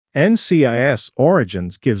NCIS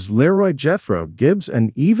Origins gives Leroy Jethro Gibbs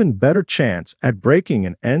an even better chance at breaking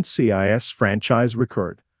an NCIS franchise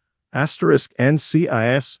record.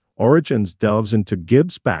 NCIS Origins delves into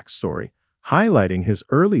Gibbs' backstory, highlighting his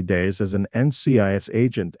early days as an NCIS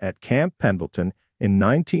agent at Camp Pendleton in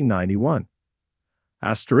 1991.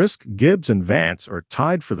 Gibbs and Vance are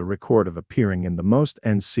tied for the record of appearing in the most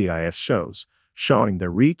NCIS shows, showing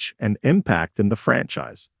their reach and impact in the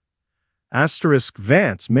franchise.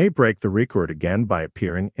 Vance may break the record again by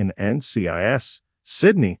appearing in NCIS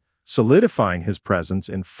Sydney, solidifying his presence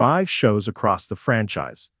in 5 shows across the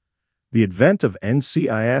franchise. The advent of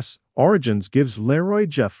NCIS Origins gives Leroy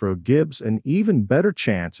Jethro Gibbs an even better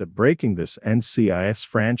chance at breaking this NCIS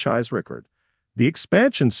franchise record. The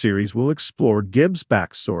expansion series will explore Gibbs'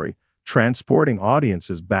 backstory, transporting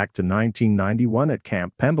audiences back to 1991 at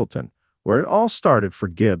Camp Pendleton, where it all started for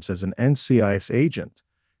Gibbs as an NCIS agent.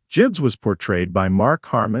 Gibbs was portrayed by Mark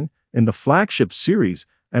Harmon in the flagship series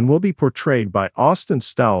and will be portrayed by Austin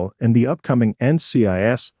Stowell in the upcoming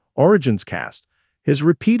NCIS Origins cast. His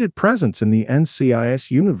repeated presence in the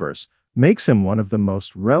NCIS universe makes him one of the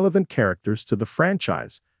most relevant characters to the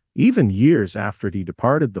franchise, even years after he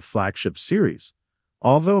departed the flagship series.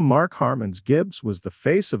 Although Mark Harmon's Gibbs was the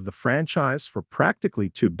face of the franchise for practically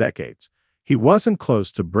 2 decades, he wasn't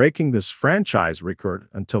close to breaking this franchise record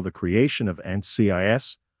until the creation of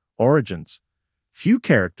NCIS Origins. Few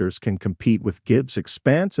characters can compete with Gibbs'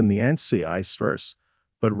 expanse in the NCIS verse,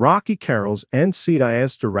 but Rocky Carroll's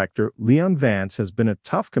NCIS director Leon Vance has been a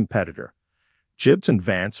tough competitor. Gibbs and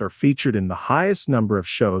Vance are featured in the highest number of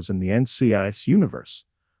shows in the NCIS universe,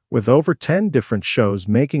 with over 10 different shows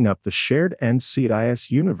making up the shared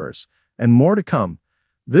NCIS universe, and more to come.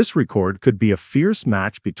 This record could be a fierce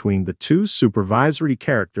match between the 2 supervisory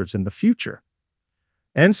characters in the future.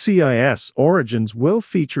 NCIS Origins will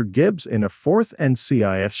feature Gibbs in a 4th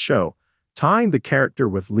NCIS show, tying the character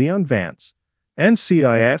with Leon Vance.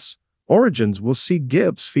 NCIS Origins will see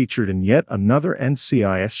Gibbs featured in yet another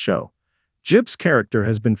NCIS show. Gibbs' character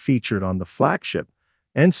has been featured on the flagship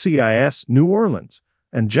NCIS New Orleans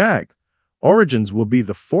and JAG. Origins will be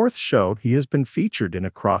the 4th show he has been featured in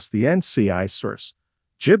across the NCIS source.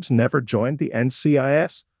 Gibbs never joined the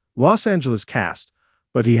NCIS Los Angeles cast,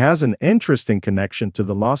 but he has an interesting connection to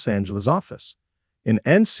the Los Angeles office. In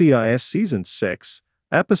NCIS Season 6,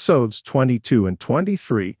 Episodes 22 and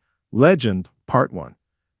 23, Legend Part 1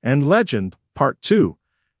 and Legend Part 2,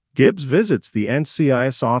 Gibbs visits the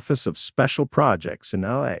NCIS Office of Special Projects in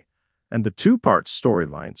LA, and the 2-part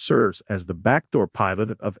storyline serves as the backdoor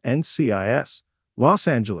pilot of NCIS Los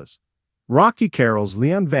Angeles. Rocky Carroll's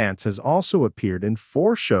Leon Vance has also appeared in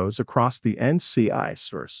 4 shows across the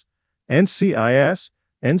NCIS verse: NCIS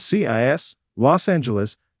Los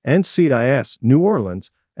Angeles, NCIS New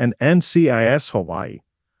Orleans, and NCIS Hawaii.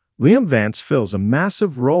 Leon Vance fills a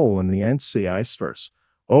massive role in the NCIS verse,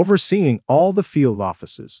 overseeing all the field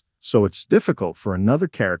offices, so it's difficult for another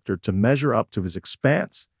character to measure up to his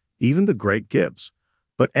expanse, even the great Gibbs.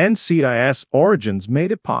 But NCIS Origins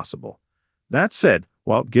made it possible. That said,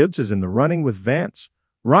 while Gibbs is in the running with Vance,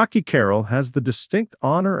 Rocky Carroll has the distinct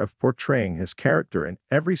honor of portraying his character in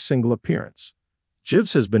every single appearance.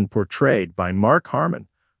 Gibbs has been portrayed by Mark Harmon,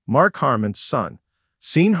 Mark Harmon's son,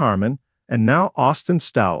 Sean Harmon, and now Austin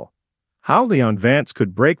Stowell. How Leon Vance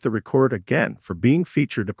could break the record again for being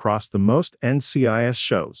featured across the most NCIS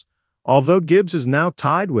shows. Although Gibbs is now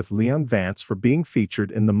tied with Leon Vance for being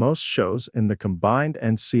featured in the most shows in the combined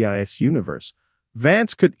NCIS universe,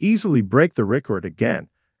 Vance could easily break the record again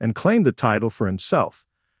and claim the title for himself.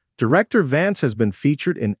 Director Vance has been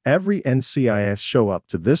featured in every NCIS show up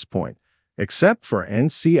to this point, except for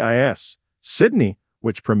NCIS Sydney,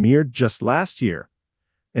 which premiered just last year.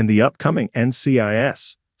 In the upcoming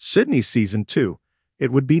NCIS Sydney Season 2,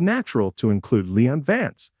 it would be natural to include Leon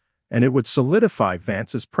Vance, and it would solidify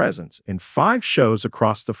Vance's presence in 5 shows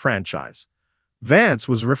across the franchise. Vance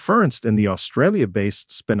was referenced in the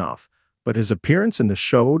Australia-based spin-off, but his appearance in the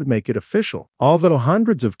show would make it official. Although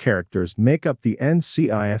hundreds of characters make up the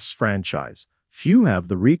NCIS franchise, few have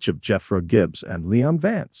the reach of Jethro Gibbs and Leon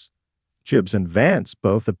Vance. Gibbs and Vance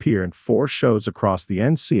both appear in 4 shows across the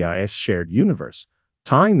NCIS shared universe,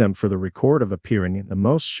 tying them for the record of appearing in the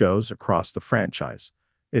most shows across the franchise.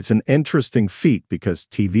 It's an interesting feat because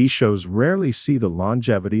TV shows rarely see the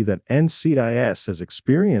longevity that NCIS has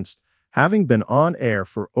experienced, having been on air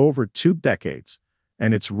for over 2 decades,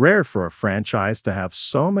 and it's rare for a franchise to have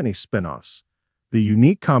so many spin-offs. The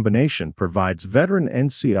unique combination provides veteran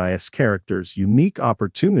NCIS characters unique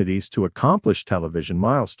opportunities to accomplish television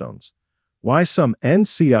milestones. Why some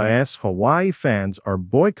NCIS Hawaii fans are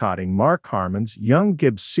boycotting Mark Harmon's Young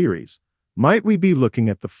Gibbs series. Might we be looking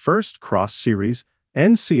at the first cross-series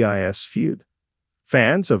NCIS feud?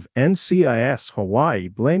 Fans of NCIS Hawaii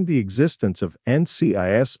blame the existence of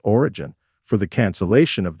NCIS Origin for the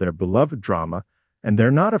cancellation of their beloved drama, and they're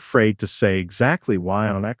not afraid to say exactly why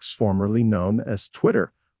on X, formerly known as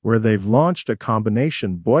Twitter, where they've launched a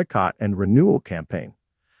combination boycott and renewal campaign.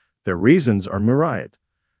 Their reasons are myriad.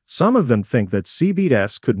 Some of them think that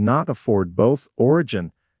CBS could not afford both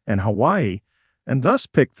Origin and Hawaii, and thus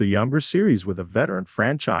picked the younger series with a veteran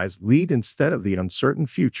franchise lead instead of the uncertain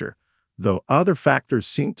future, though other factors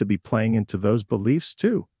seem to be playing into those beliefs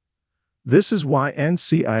too. This is why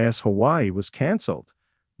NCIS Hawaii was canceled.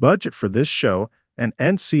 Budget for this show and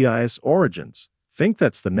NCIS Origins, think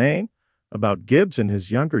that's the name, about Gibbs in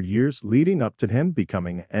his younger years leading up to him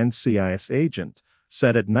becoming an NCIS agent,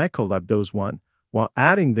 said at Nicolabdos 1, while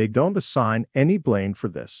adding they don't assign any blame for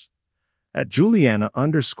this. At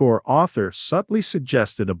Juliana_author subtly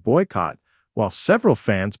suggested a boycott, while several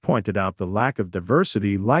fans pointed out the lack of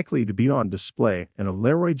diversity likely to be on display in a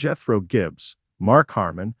Leroy Jethro Gibbs, Mark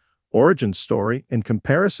Harmon, origin story in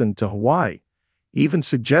comparison to Hawaii, even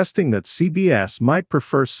suggesting that CBS might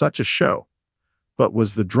prefer such a show. But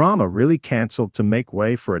was the drama really canceled to make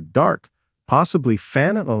way for a dark, possibly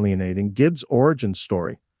fan-alienating Gibbs origin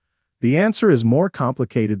story? The answer is more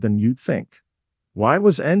complicated than you'd think. Why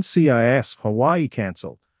was NCIS Hawaii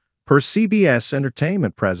canceled? Per CBS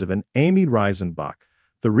Entertainment President Amy Reisenbach,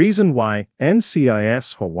 the reason why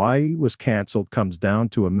NCIS Hawaii was canceled comes down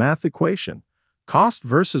to a math equation: cost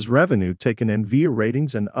versus revenue taken in via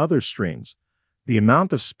ratings and other streams. The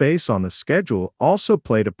amount of space on the schedule also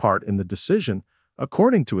played a part in the decision,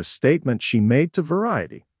 according to a statement she made to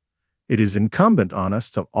Variety. It is incumbent on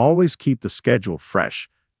us to always keep the schedule fresh,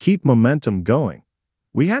 keep momentum going.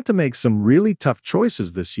 We had to make some really tough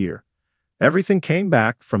choices this year. Everything came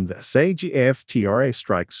back from the SAG-AFTRA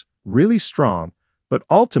strikes really strong, but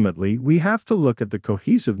ultimately we have to look at the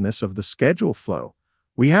cohesiveness of the schedule flow.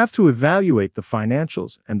 We have to evaluate the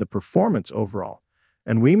financials and the performance overall,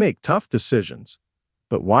 and we make tough decisions.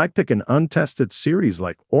 But why pick an untested series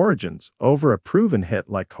like Origins over a proven hit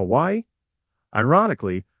like Hawaii?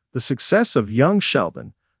 Ironically, the success of Young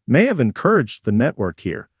Sheldon may have encouraged the network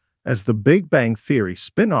here, as the Big Bang Theory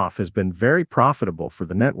spin-off has been very profitable for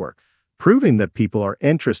the network, proving that people are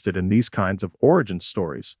interested in these kinds of origin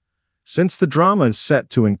stories. Since the drama is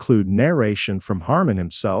set to include narration from Harmon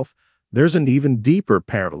himself, there's an even deeper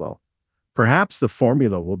parallel. Perhaps the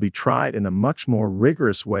formula will be tried in a much more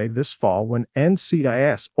rigorous way this fall when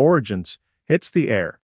NCIS Origins hits the air.